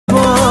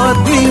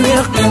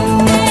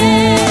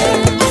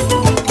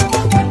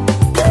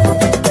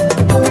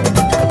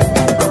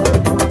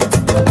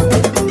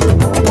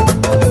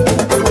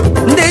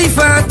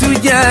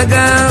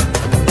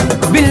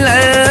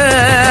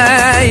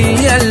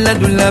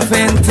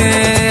fente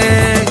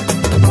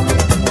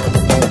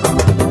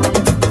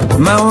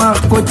ma wax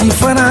ko ci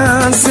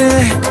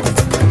français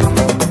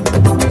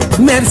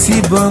merci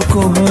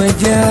beaucoup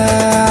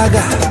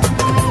jaga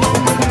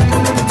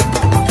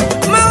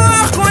ma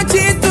wax ko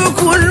ci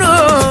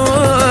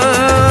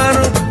tukulóor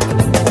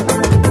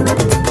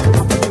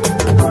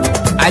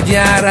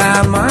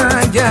ajarama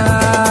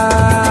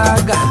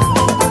jaga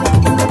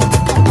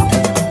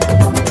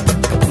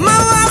ma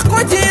wax ko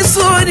ci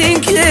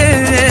soninke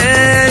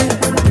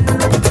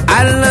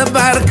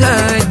albarka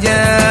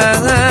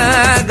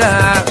jaga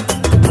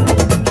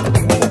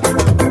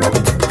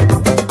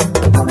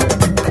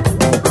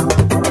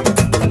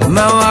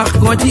ma wax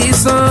ko ci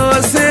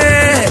soose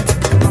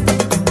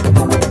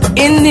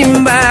indi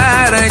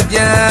mbaara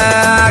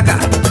jaga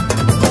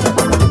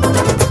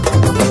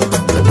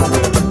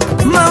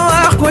ma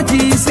wax ko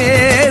ci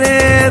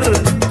séeréer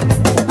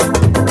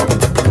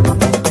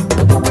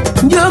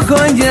njoko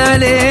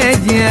njale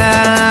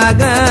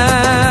jaga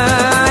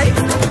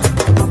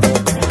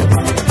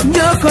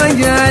njoko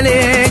njale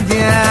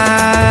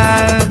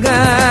jaga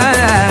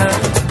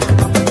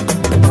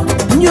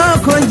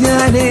njoko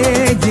njale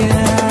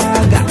jaga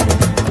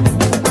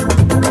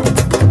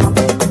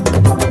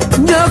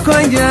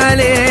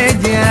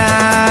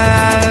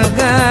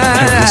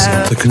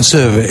The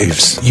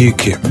Conservatives,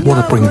 UKIP,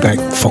 want to bring back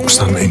fox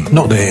hunting.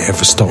 Not that it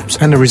ever stops.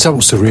 And the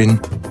results are in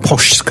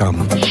posh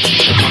scum.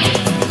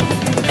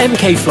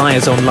 MK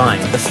Flyers Online,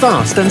 the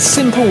fast and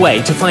simple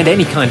way to find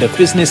any kind of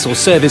business or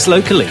service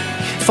locally.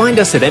 Find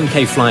us at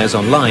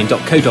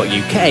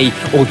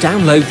mkflyersonline.co.uk or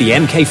download the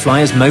MK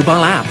Flyers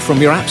mobile app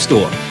from your app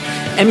store.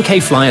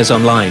 MK Flyers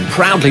Online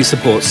proudly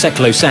supports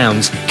Seclo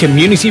Sounds,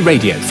 community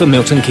radio for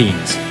Milton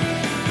Keynes.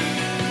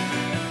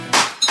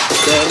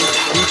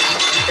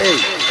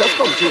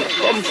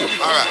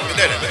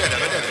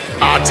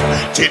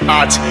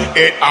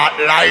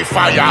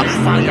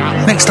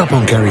 Next up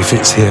on Gary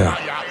Fitz Here,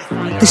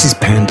 this is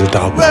Panda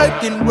Dub.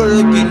 Working,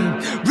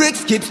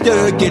 bricks keep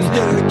stirking.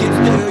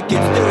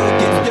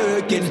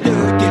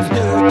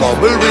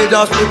 Bubble with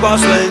a super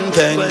slang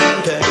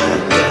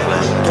thing.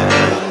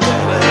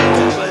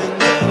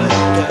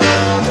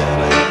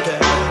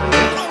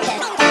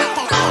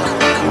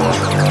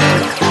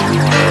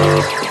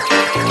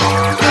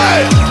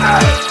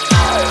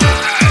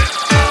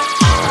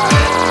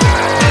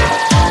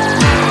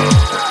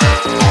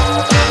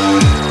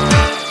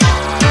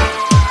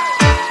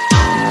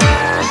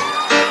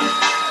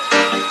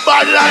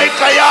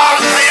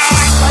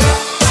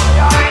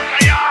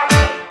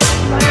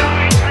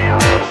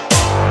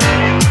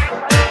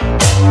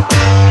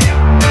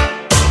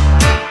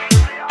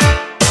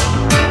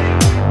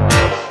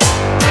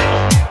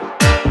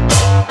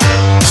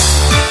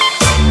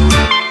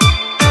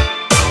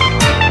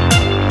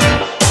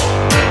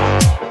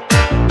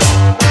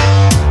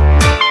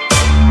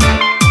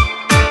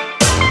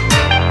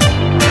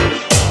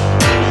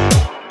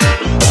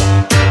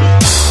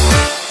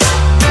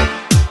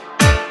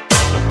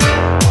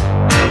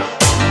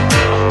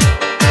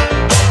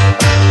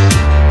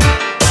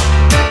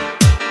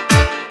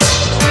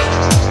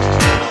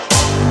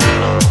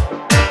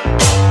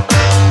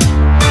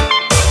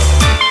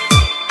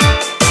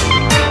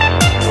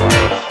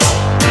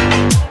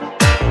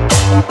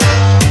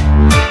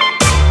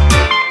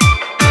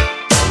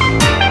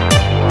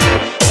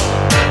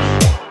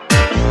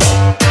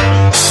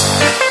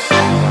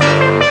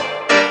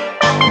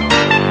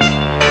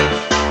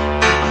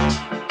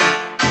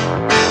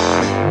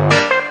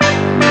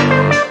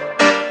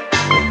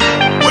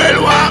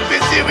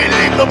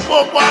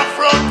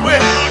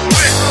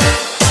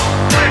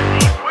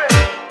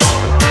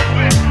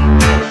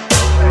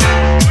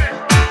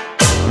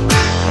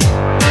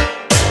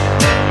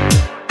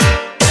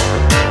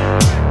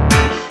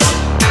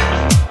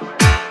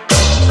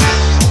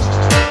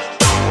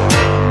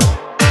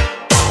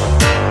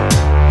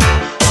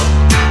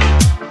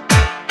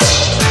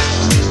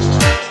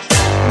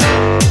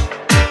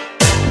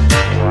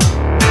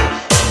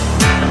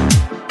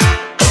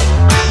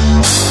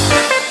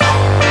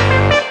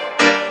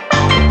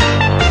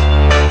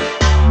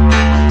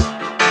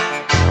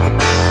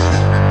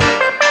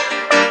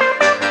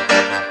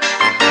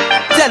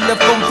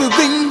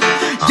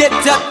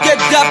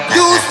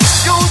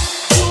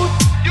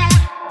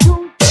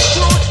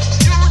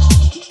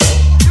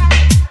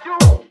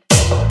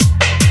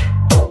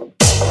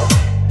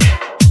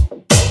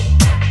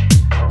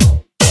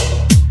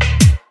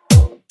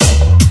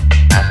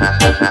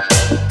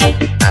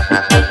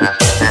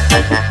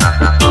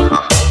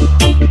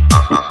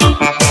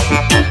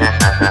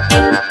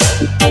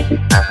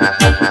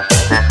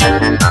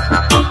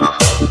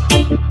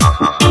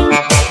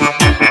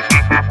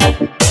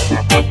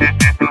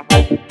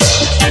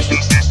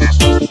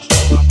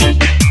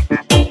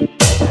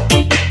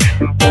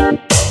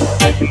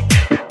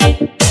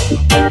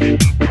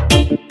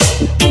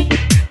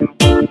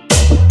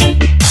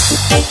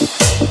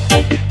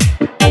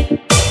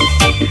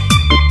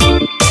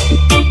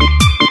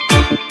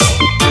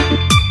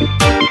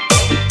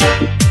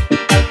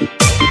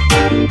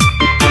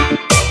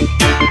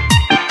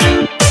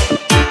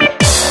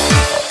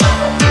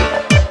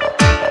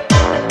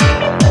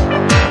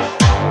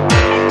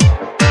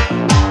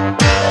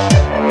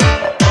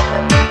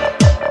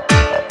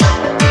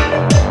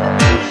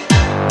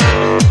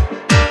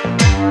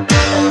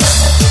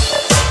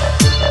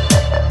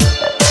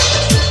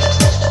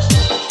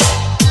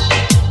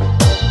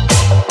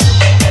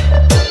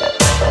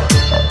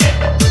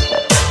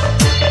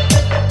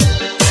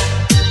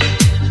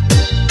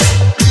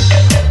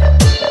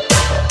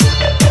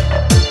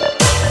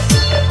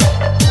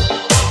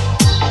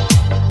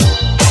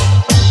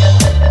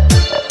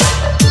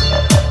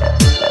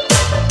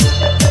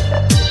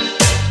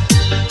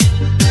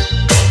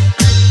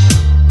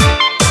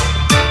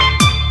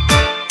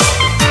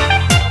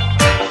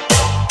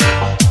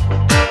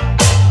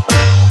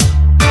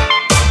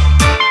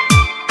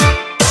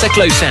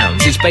 Seclo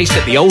Sounds is based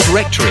at the Old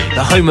Rectory,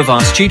 the home of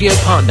our studio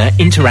partner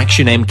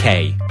Interaction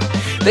MK.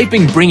 They've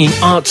been bringing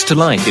arts to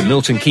life in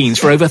Milton Keynes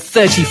for over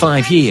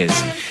 35 years.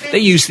 They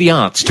use the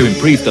arts to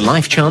improve the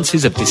life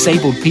chances of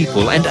disabled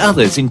people and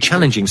others in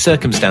challenging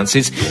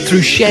circumstances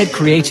through shared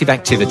creative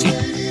activity.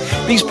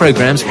 These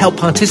programs help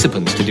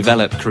participants to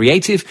develop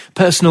creative,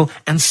 personal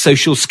and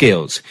social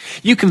skills.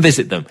 You can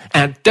visit them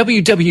at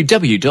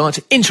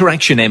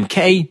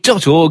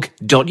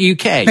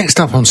www.interactionmk.org.uk. Next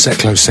up on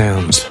Seclo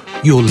Sounds,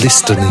 you're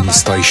listening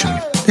station.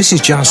 This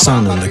is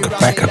Jason and the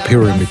Kabaka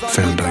Pyramid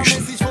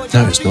Foundation.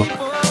 No, it's not.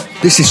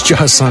 This is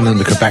Jason and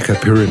the Kabaka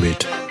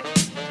Pyramid.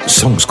 The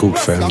song's called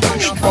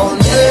Foundation.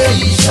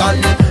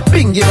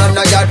 Bring him and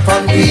a yard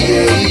from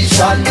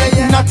creation.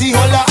 Natty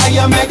holla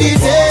higher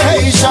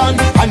meditation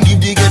and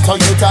give the ghetto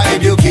youth a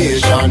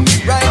education.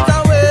 Right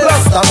away,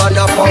 Rasta man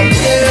a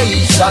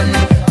foundation.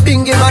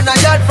 Bring him and a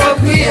yard from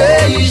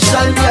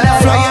creation.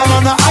 Flying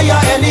on a higher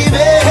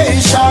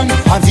elevation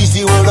and teach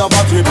the world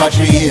about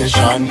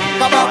repatriation.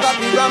 Kabaka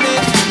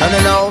pyramid.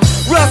 No.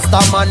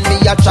 Rasta man,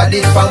 me a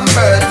challenge from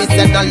birth. Me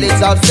say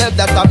knowledge of self,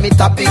 that a me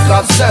topic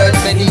of search.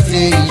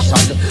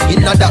 Meditation,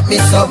 inna that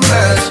me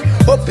submerge.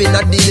 Up inna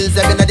the hills,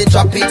 them inna the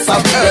tropics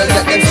of earth.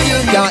 Let them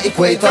still can't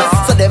equate us,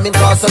 so them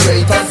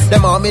incarcerate us.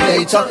 Them army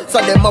nature,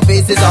 so them my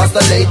face is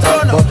later.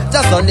 But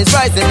just on is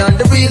rising and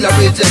the real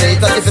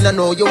originator. If you don't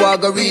know, you are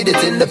gonna read it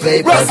in the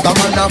paper. Rasta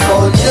man a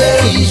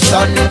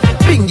foundation,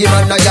 bring him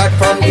and a yard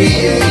from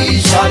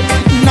creation.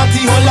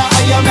 Natty holla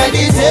higher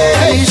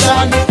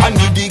meditation and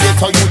give the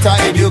ghetto youth a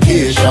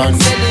education.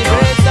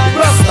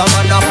 Rasta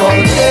man a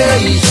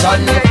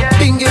foundation,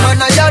 bring him and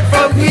a yard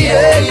from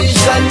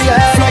creation.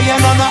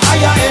 Flying on a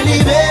higher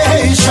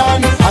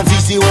elevation and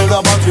teach the world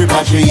about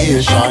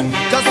repatriation.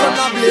 Just on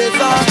a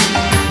blazer.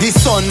 The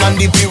sun and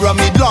the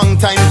pyramid, long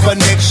time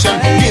connection.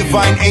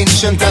 Divine,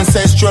 ancient,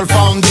 ancestral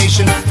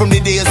foundation. From the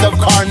days of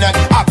Karnak,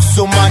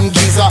 Aksum and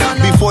Giza.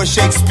 Before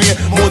Shakespeare,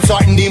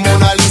 Mozart and the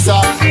Mona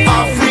Lisa.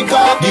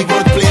 Africa, the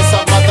birthplace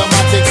of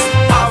mathematics.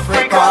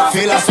 Africa,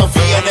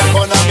 philosophy and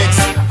economics.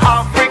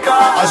 Africa,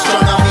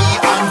 astronomy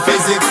and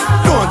physics.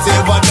 Don't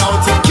ever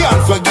doubt it,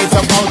 can't forget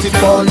about it.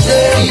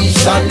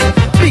 Foundation,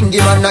 bring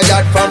him and a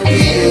yard from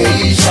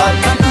creation.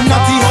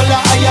 Natty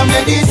holla higher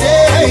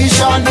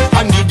meditation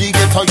and give the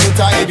ghetto youth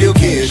a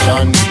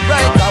education.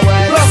 Right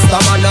away, Rasta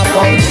man a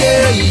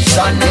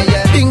foundation.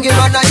 Bring him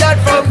and a yard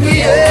from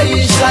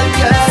creation.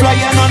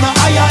 Flying on a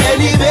higher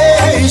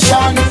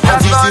elevation and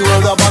teach the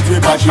world about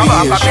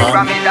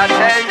repatriation.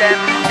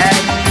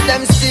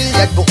 Them still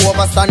yet to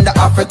overstand the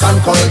African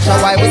culture.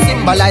 Why we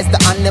symbolize the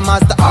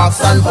animals, the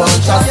ox and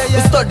vultures. We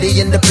study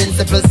in the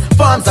principles,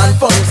 forms and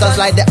functions,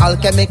 like the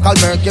alchemical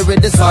mercury,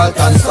 the salt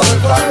and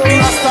sulfur.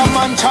 Rasta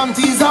man chant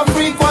is a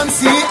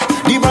frequency.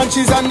 The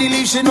branches and the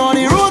leaves, you know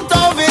the root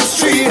of its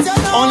tree.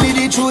 Only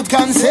the truth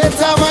can set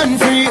a man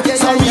free.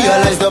 So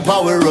realize the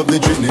power of the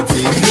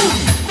Trinity.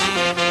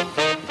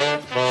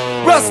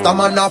 Rasta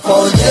man a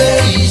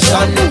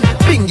foundation,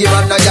 bring him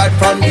and a yard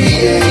from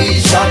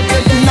creation.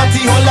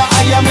 Natty holla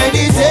higher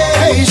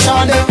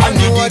meditation and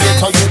give the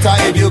ghetto youth a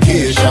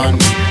education.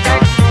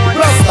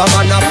 Rasta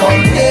man a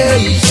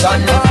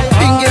foundation,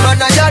 bring him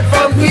and a yard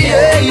from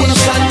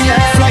creation.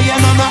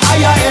 Flying on a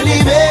higher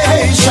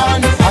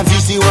elevation and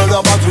teach the world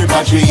about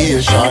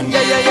repatriation.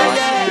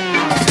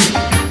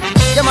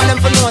 Yeah man, them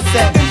for know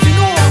say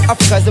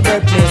Africa's the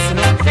birthplace, you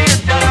know.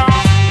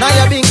 Now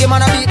you being him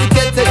and a beat the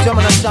kettle drum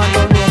and a chant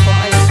down low from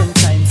ancient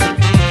times.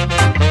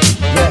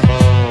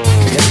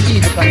 Yeah,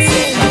 evil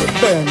conception,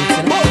 burn it,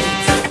 you know.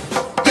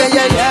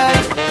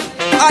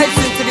 Yeah. Eyes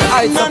into the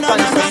eyes of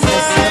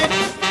consciousness.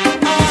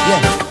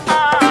 Yeah,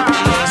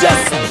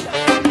 just a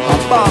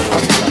bar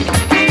of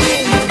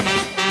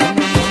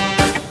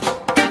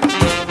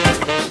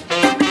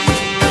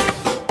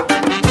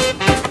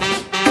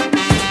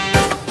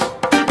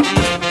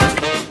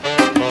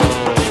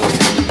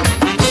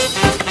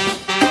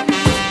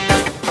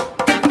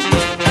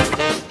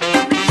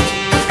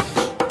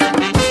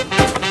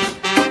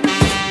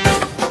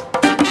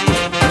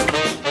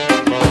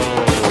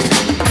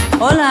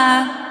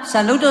Hola,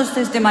 saludos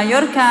desde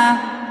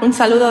Mallorca. Un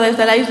saludo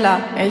desde la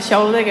isla, el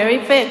show de Gary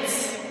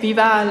Fitz.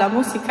 Viva la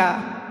música.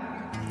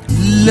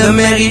 Le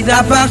mérite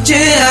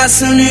appartient à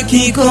celui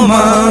qui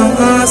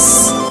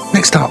commence.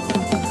 Next up,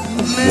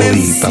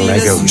 Wally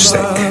Balago Sek.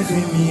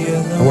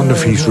 I wonder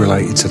if he's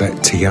related to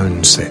that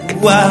Tione Sek.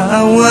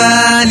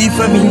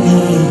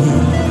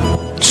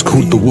 It's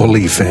called the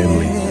Wally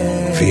family.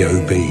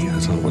 VOB, I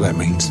don't know what that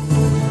means.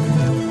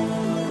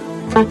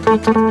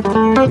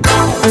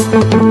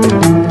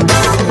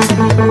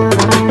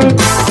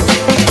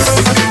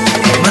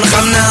 Man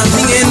xam naa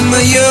fi ngeen ma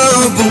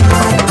yóbbu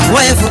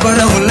waaye fu ko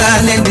raw laa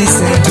leen di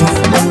seetu.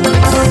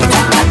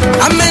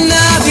 Ame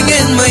naa fi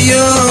ngeen ma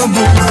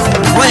yóbbu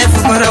waaye fu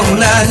ko raw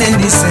laa leen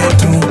di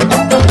seetu.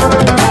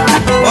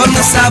 War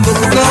na saabu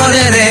ku ko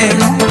reere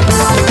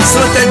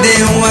soo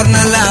tëddee war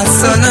na laa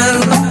sonal.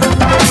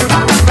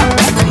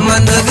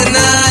 Man bëgg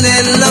naa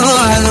leen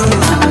lool,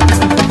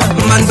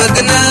 man bëgg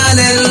naa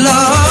leen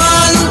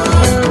lool,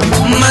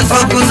 man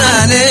fonk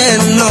naa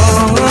leen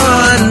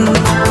lool.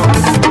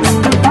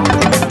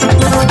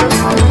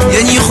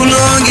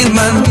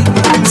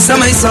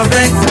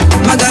 sobek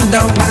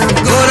magandaw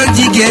góor ak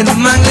jigéen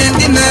maa ngi leen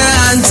di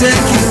naan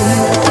thank you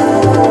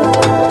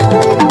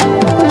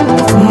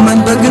man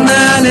bëgg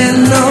naa leen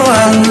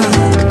lool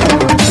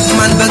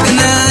man bëgg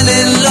naa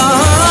leen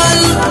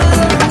lool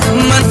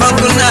man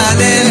bëgg naa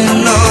leen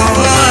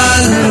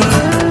lool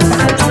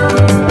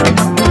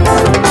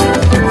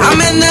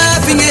amee naa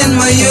fi ngeen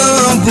ma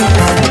yóbbu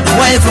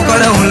waaye fu ko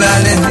raw laa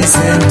leen di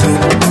séentu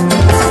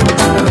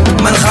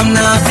man xam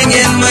naa fi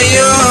ngeen ma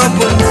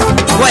yóbbu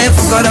waaye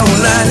fu ko raw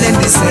laa leen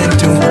di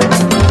séentu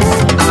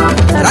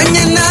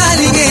ràññee naa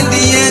li ngeen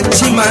di yëg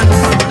ci man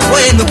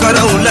waaye nu ko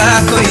raw laa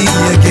koy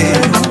yëgee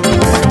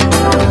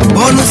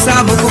boonu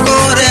saabu ku ko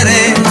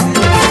reere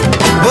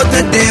boo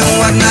tëddee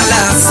war na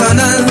la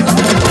sonal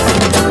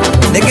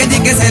dëgg di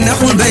kese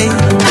naxul bay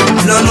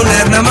loolu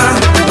leer na ma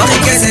waxi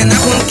kese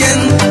naxul kenn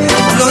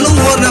loolu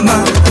wóor na ma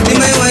li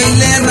may way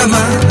leer na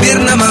ma biir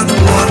na ma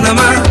wóor na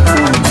ma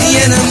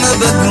yéen a ma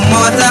bëgg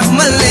moo tax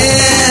ma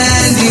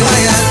leen di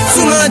wayal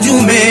su ma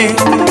juumee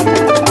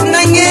na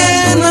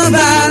ngeen ma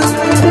baal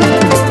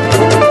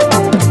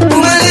bu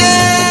ma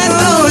leen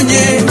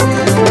tooñee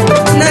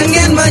na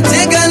ngeen ma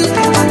jégal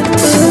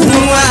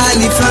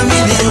Wali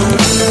family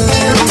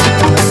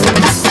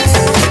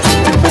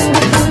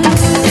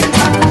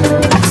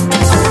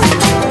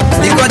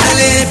di ko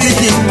dalee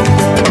biti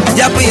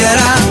jàpp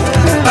yara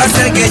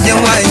parce que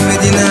jawaay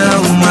Medina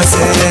uma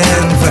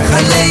seen fa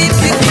xale yi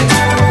biti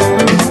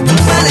bu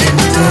ma leen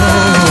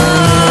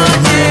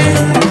tooñee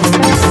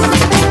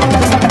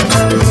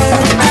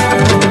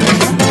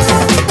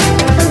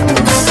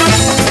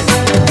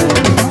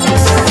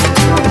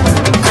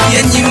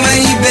yéen ñi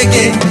may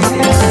bëggee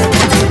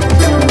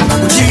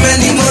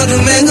Jimeni modu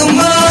mengu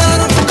mor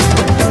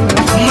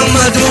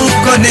Mamadou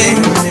Koné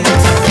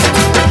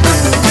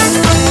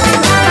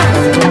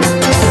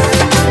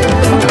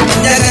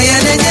Njaga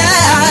yane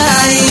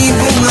njaay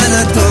bu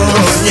mana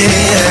tooñe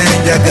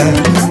njaga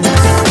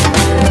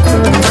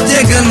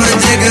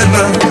jégal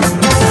ma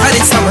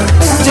xarit sama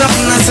jox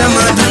na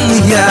sama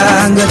dunya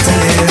nga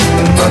teel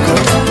ma ko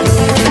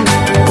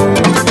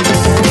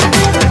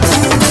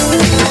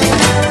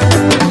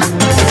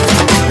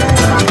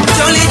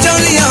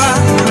Jolly yawa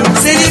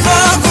seni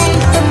bokum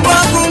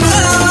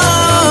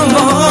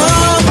amo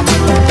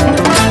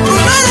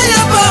Kumana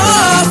ya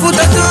boku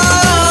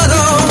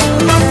tatoro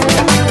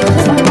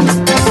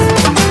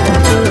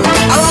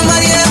Awa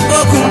marie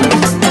bokum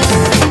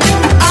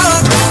Awa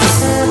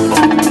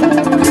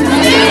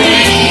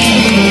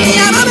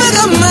Ya baba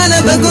gamana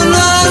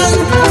bagulon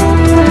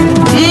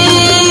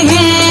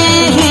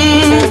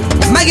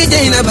Magi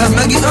Jaina ba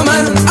magi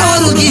Omar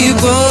Awarugi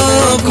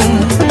bokum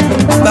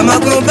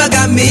Bamako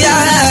Bagambia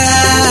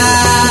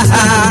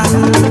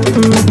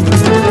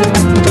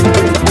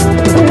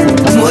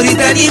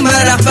Moritani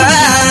Marapa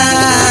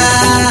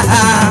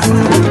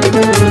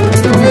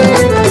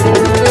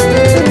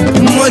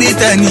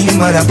Moritani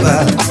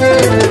Marapa